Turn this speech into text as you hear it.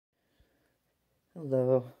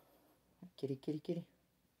Hello, kitty, kitty, kitty.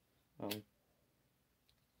 Um,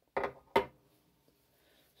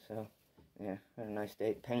 so, yeah, had a nice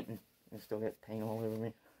day painting. I still get paint all over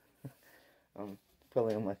me.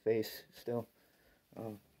 Probably on my face still.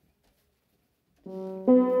 Um,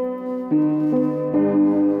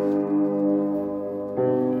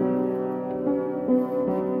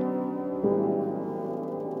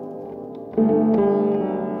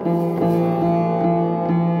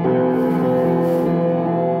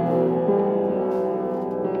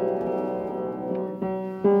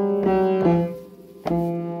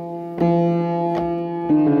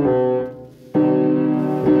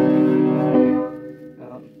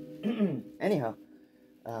 anyhow,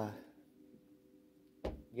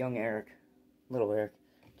 young Eric, little Eric,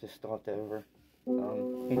 just stopped over.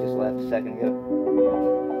 He just left a second ago.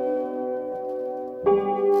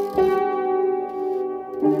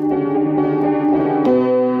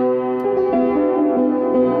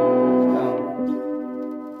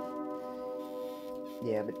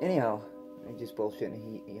 Yeah, but anyhow, I just bullshitting.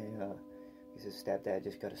 His stepdad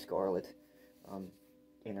just got a scarlet,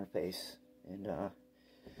 in her face, and I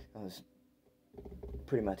was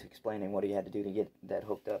pretty much explaining what he had to do to get that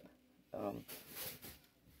hooked up.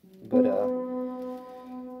 But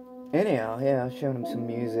anyhow, yeah, I was showing him some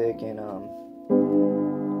music and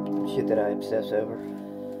shit that I obsess over.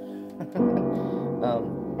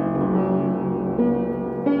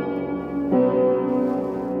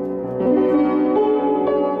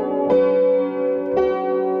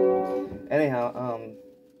 Anyhow,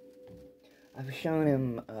 I was showing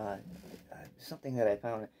him something that I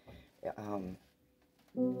found.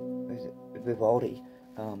 Vivaldi,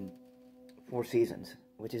 Four Seasons,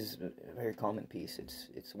 which is a very common piece.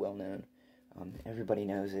 It's well known. Everybody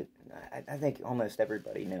knows it. I think almost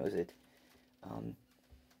everybody knows it.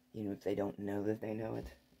 If they don't know that they know it,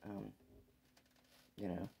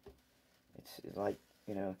 it's like,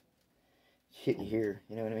 shit you hear,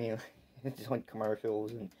 you know what I mean? It's like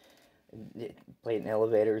commercials and play it in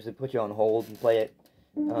elevators and put you on hold and play it.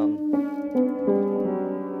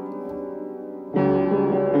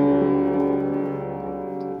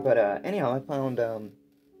 But anyhow, I found a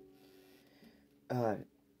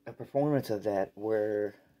performance of that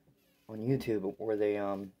where on YouTube where they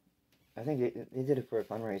I think they did it for a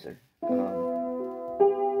fundraiser.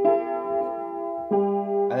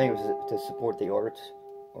 I think it was to support the arts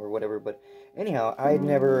or whatever. But anyhow, I had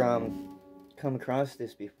never come across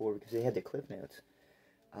this before because they had the clip notes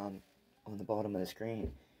on the bottom of the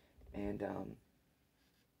screen, and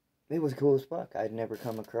it was cool as fuck. I'd never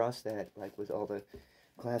come across that, like with all the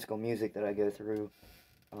classical music that I go through,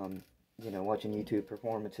 watching YouTube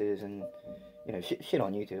performances and, shit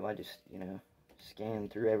on YouTube. I just, scan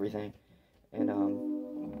through everything, and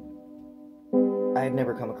I had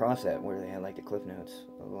never come across that where they had, like, the cliff notes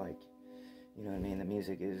of, like, you know what I mean, the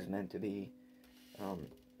music is meant to be,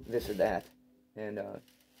 this or that, and,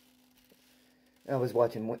 I was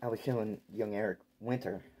showing young Eric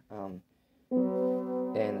Winter, and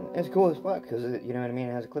it's cool as fuck, because, you know what I mean,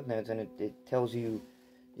 it has cliff notes, and it tells you,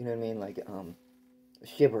 you know what I mean, like,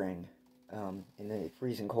 shivering, in the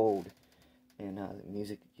freezing cold, and,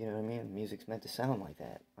 music, you know what I mean, music's meant to sound like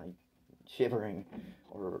that, like, shivering,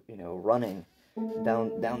 or, running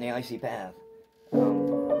down the icy path,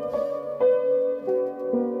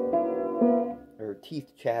 or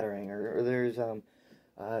teeth chattering, or there's,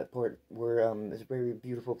 part where, there's very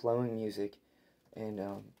beautiful flowing music, and,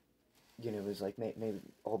 it was like, maybe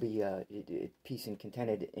I'll be, peace and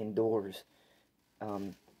contented indoors,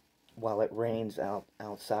 while it rains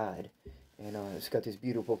outside, and it's got this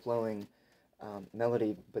beautiful flowing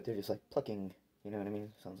melody, but they're just like plucking, you know what I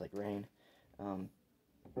mean? Sounds like rain.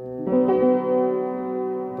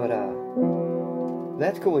 But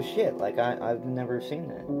that's cool as shit. Like I've never seen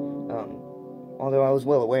that. Although I was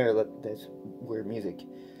well aware that that's where music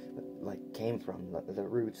like came from. The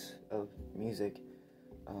roots of music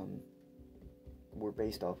were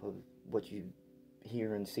based off of what you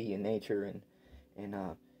hear and see in nature, and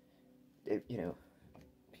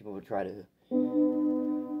people would try to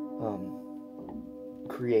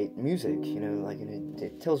create music, and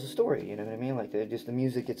it tells a story, you know what I mean? Like just the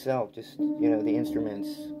music itself, just the instruments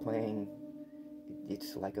playing,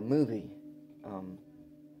 it's like a movie.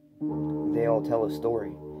 They all tell a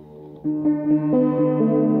story.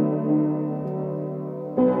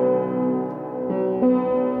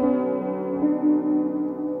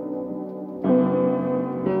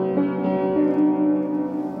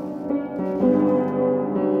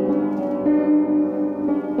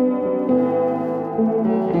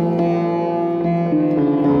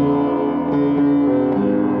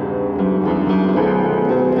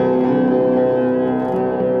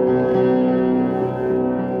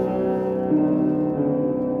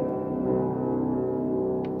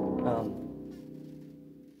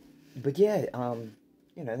 yeah,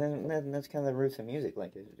 you know, that's kind of the roots of music.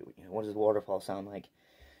 Like, you know, what does waterfall sound like?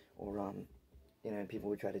 Or, you know, people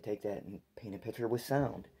would try to take that and paint a picture with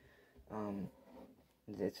sound. Um,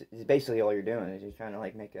 it's basically all you're doing is you're trying to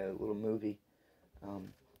like make a little movie, um,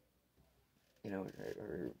 you know,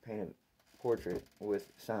 or paint a portrait with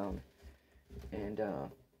sound. And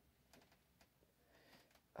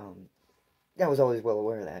um, yeah, I was always well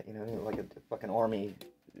aware of that. You know, like a fucking army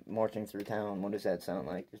marching through town. What does that sound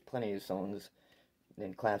like? There's plenty of songs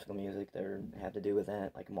in classical music that have to do with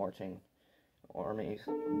that, like marching armies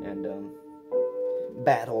and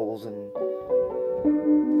battles and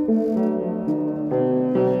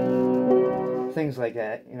things like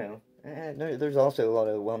that. You know, and there's also a lot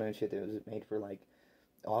of well-known shit that was made for like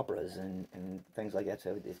operas and things like that.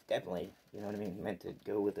 So it's definitely, you know what I mean, meant to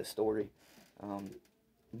go with the story.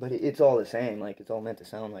 But it's all the same. Like it's all meant to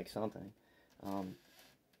sound like something,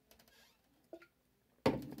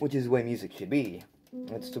 which is the way music should be.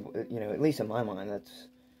 It's you know, at least in my mind,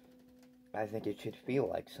 I think it should feel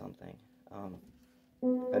like something. I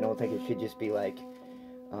don't think it should just be like,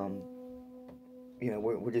 you know,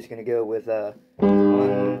 we're just gonna go with 1, 2,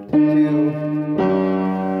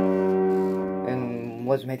 and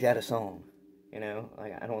let's make that a song. You know,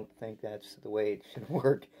 like I don't think that's the way it should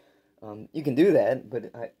work. You can do that,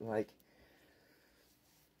 but I like,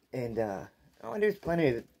 and oh, there's plenty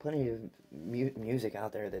of music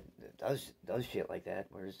out there that does shit like that.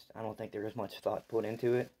 Whereas I don't think there's much thought put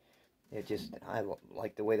into it. It just I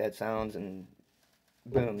like the way that sounds, and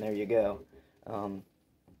boom, there you go.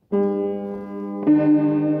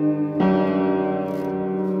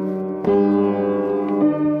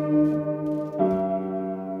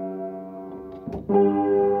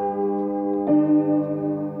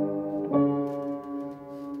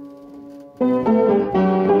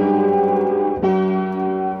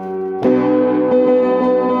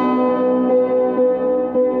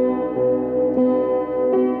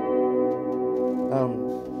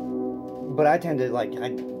 But I tend to like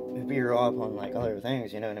I veer off on like other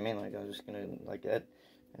things, you know what I mean? Like I was just gonna like that,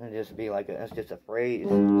 and just be like that's just a phrase,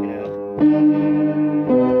 you know.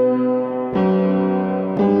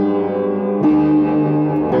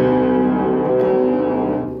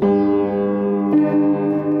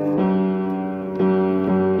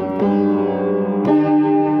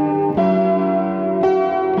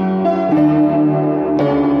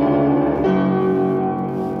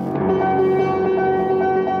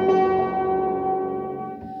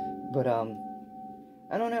 But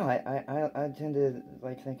I don't know. I tend to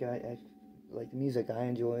like think I like the music I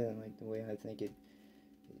enjoy and like the way I think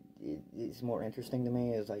it's more interesting to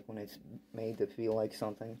me is like when it's made to feel like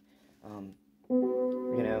something.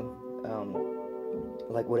 You know,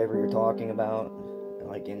 like whatever you're talking about,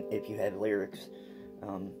 like if you have lyrics,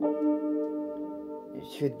 it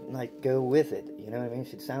should like go with it. You know what I mean? It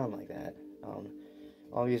should sound like that.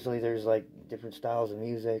 Obviously, there's like different styles of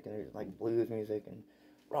music, and there's like blues music and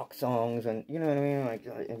rock songs, and you know what I mean. Like,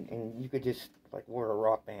 and you could just like we're a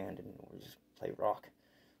rock band and we just play rock,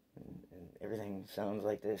 and everything sounds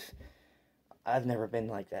like this. I've never been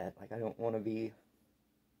like that. Like, I don't want to be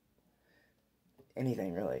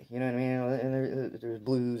anything really. You know what I mean? And there's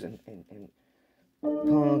blues and punk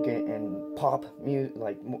and pop music,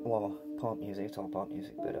 like well, pop music. It's all pop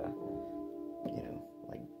music, but you know,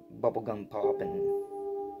 like bubblegum pop and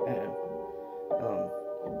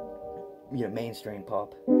you know, mainstream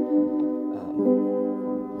pop, you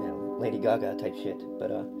know, Lady Gaga type shit. But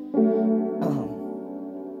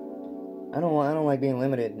I don't like being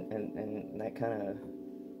limited in that kind of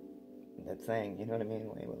that thing. You know what I mean?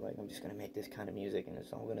 Like I'm just gonna make this kind of music and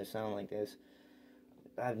it's all gonna sound like this.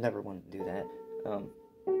 I've never wanted to do that.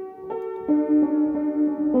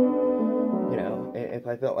 You know, if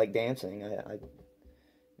I felt like dancing, I'd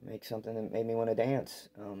make something that made me want to dance.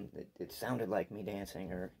 It sounded like me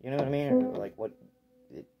dancing, or you know what I mean, or like what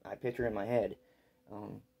I picture in my head.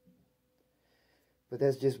 But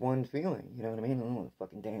that's just one feeling. You know what I mean? I don't want to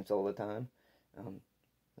fucking dance all the time.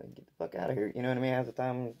 Like, get the fuck out of here. You know what I mean? Half the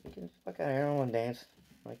time, get the fuck out of here. I don't want to dance.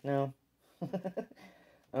 Like, no.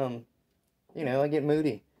 You know, I get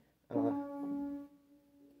moody. You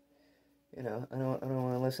know, I don't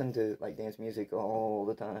want to listen to like dance music all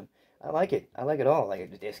the time. I like it. I like it all.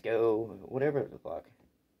 Like disco, whatever the fuck,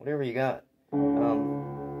 whatever you got.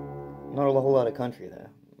 Not a whole lot of country though,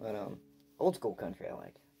 but old school country I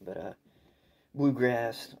like. But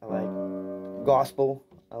bluegrass I like. Gospel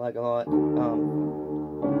I like a lot. You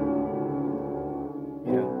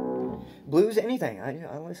know, blues, anything.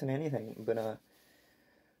 I listen to anything. But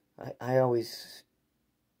I always,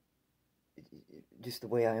 just the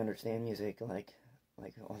way I understand music, like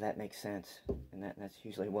like, oh, that makes sense, and that's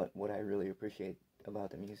usually what I really appreciate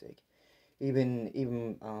about the music. Even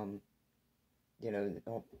you know,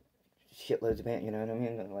 oh, shitloads of band, you know what I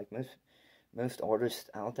mean? Like most artists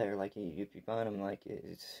out there, like you find them, like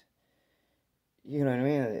it's, you know what I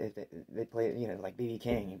mean? They play, you know, like B.B.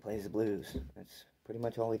 King, he plays the blues. That's pretty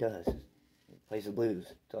much all he does. He plays the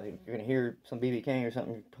blues. So if you're gonna hear some B.B. King or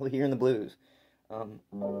something, you're probably hearing the blues. And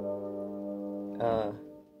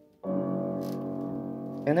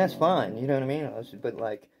that's fine, you know what I mean? But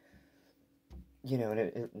like, you know,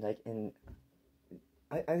 and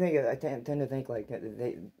I think I tend to think like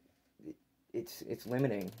it's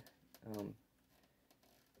limiting,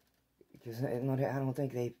 because I don't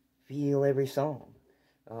think they feel every song,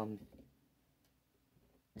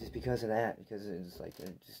 just because of that, because it's like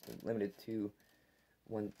they're just limited to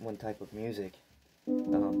one type of music.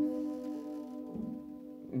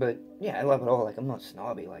 But yeah, I love it all. Like, I'm not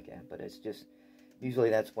snobby like that, but it's just usually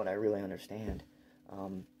that's what I really understand,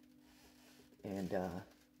 and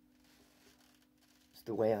it's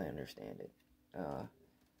the way I understand it.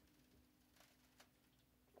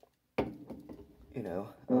 You know.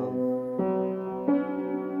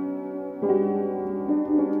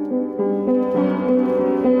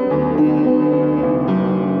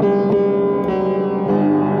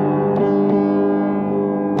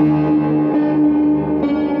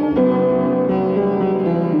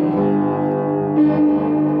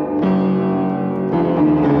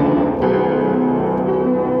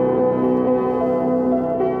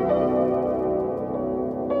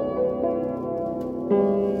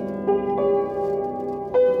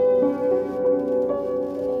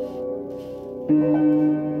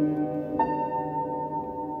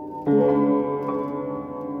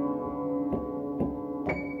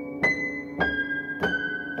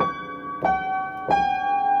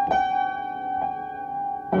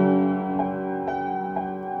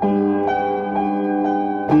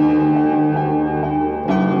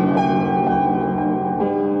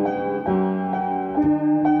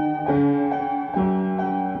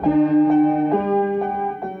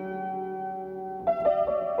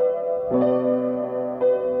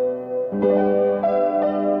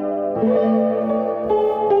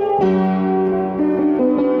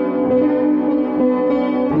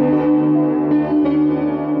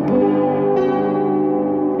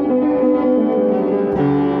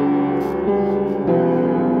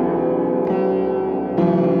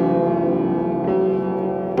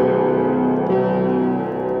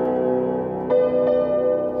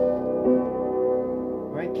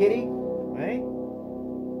 Kitty, right?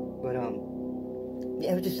 But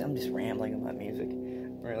yeah, I'm just rambling about music,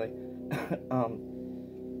 really.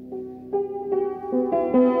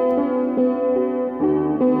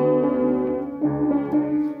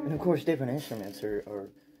 And of course, different instruments are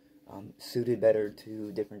suited better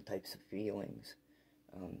to different types of feelings.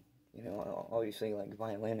 You know, obviously, like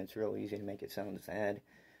violin, it's real easy to make it sound sad.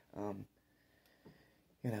 You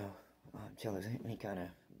know, cello is any kind of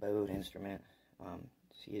bowed instrument.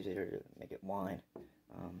 It's easier to make it whine.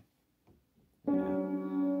 You know,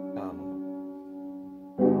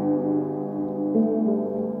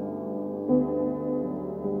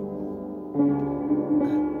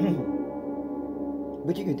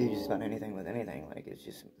 but you can do just about anything with anything. Like, it's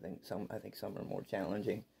just I think some are more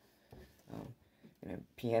challenging. You know,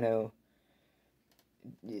 piano,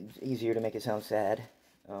 it's easier to make it sound sad.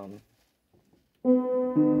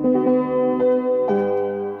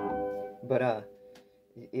 But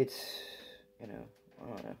it's, you know, I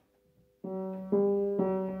don't know.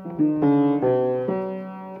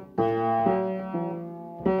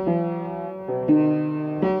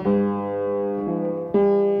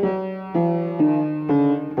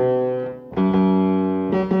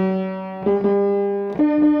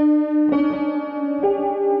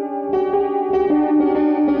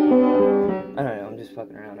 I don't know, I'm just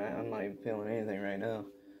fucking around. I'm not even feeling anything right now.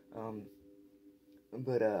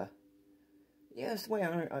 But yeah, that's the way I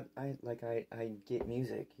get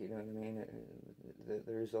music, you know what I mean?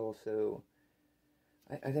 There's also,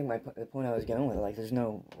 I think the point I was going with, like, there's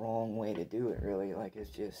no wrong way to do it, really. Like, it's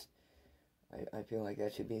just, I feel like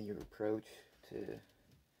that should be your approach to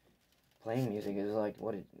playing music, is like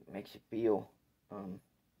what it makes you feel.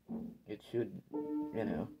 It should, you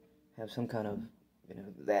know, have some kind of, you know,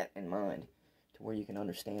 that in mind, to where you can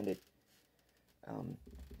understand it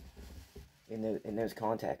in those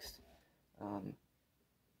contexts.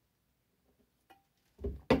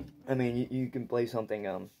 I mean, you can play something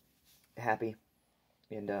happy,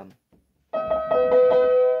 and you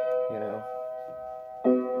know,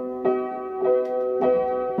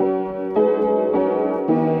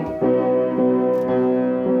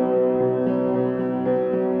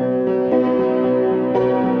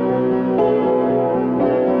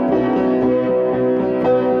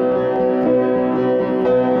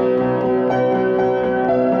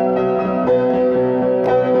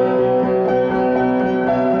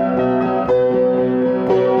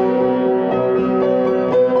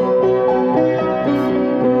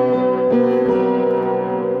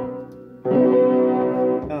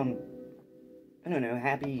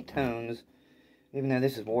 happy tones. Even though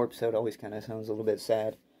this is Warped, so it always kind of sounds a little bit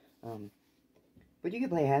sad. But you can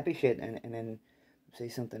play happy shit and then say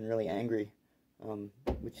something really angry,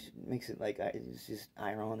 which makes it like it's just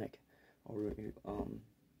ironic, or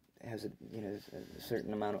has a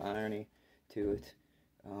certain amount of irony to it,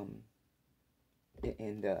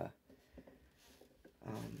 and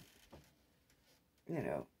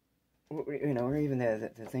or even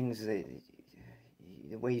the things that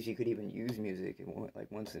the ways you could even use music,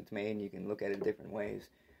 like once it's made, you can look at it different ways.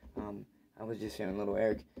 I was just showing little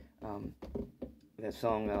Eric that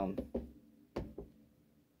song.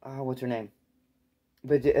 What's her name?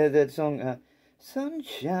 But that song,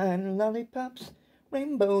 sunshine, lollipops,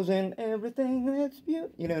 rainbows, and everything that's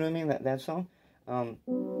beautiful. You know what I mean? That song.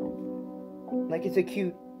 Like it's a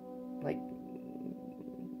cute, like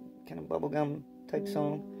kind of bubblegum type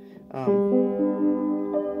song.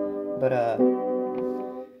 But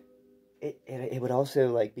it would also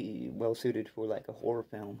like be well suited for like a horror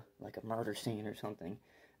film, like a murder scene or something,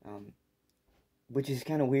 which is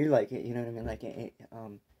kind of weird. Like, you know what I mean? Like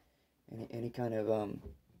any kind of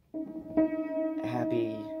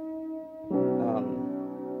happy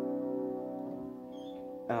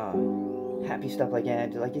happy stuff like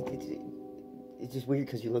that. Like it's just weird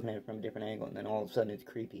because you're looking at it from a different angle, and then all of a sudden it's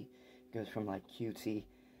creepy. It goes from like cutesy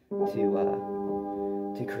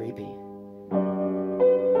to creepy.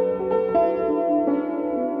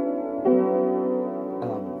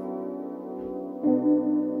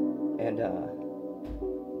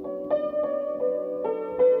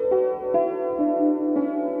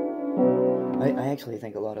 I actually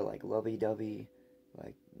think a lot of like lovey-dovey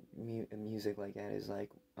like music like that is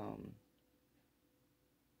like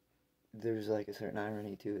there's like a certain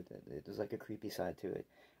irony to it, that there's like a creepy side to it,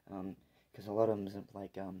 because a lot of them is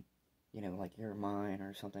like like You're Mine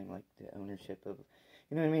or something, like the ownership of,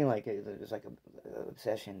 you know what I mean, like there's like a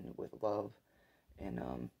obsession with love, and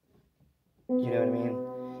you know what I mean,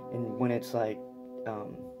 and when it's like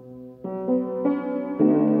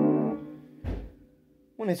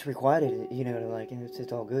when it's requited, like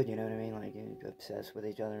it's all good, you know what I mean, like you're obsessed with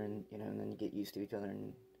each other, and and then you get used to each other,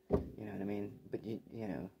 and you know what I mean, but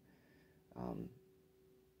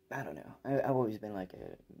I don't know. I've always been like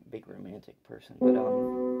a big romantic person,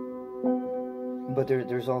 but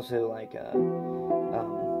there's also like a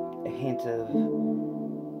hint of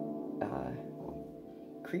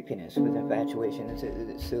creepiness with infatuation.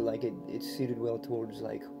 So like it's suited well towards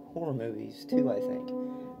like horror movies too, I think.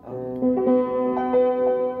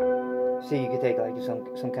 So you could take like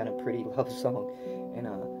some kind of pretty love song and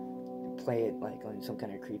play it like on some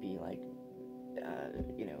kind of creepy like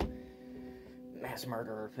mass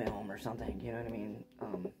murderer film or something, you know what I mean?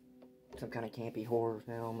 Some kind of campy horror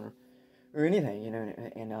film or anything,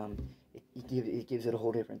 and it gives it a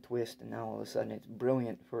whole different twist, and now all of a sudden it's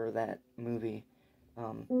brilliant for that movie,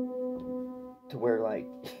 to where like,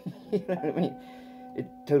 you know what I mean? It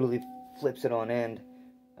totally flips it on end.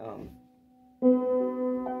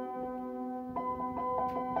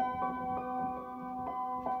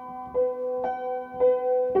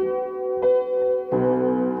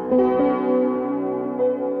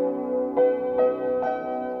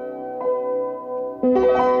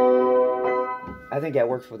 I think that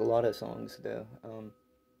works with a lot of songs, though.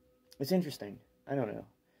 It's interesting. I don't know.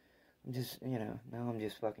 I'm just, now I'm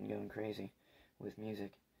just fucking going crazy with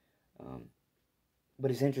music.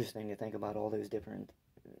 But it's interesting to think about all those different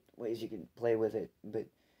ways you can play with it. But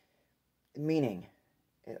meaning,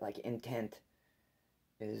 like intent,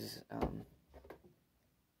 is,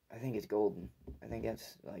 I think it's golden. I think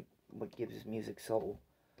that's like what gives music soul.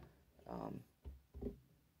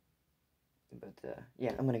 But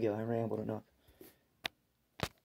yeah, I'm gonna go. I rambled enough.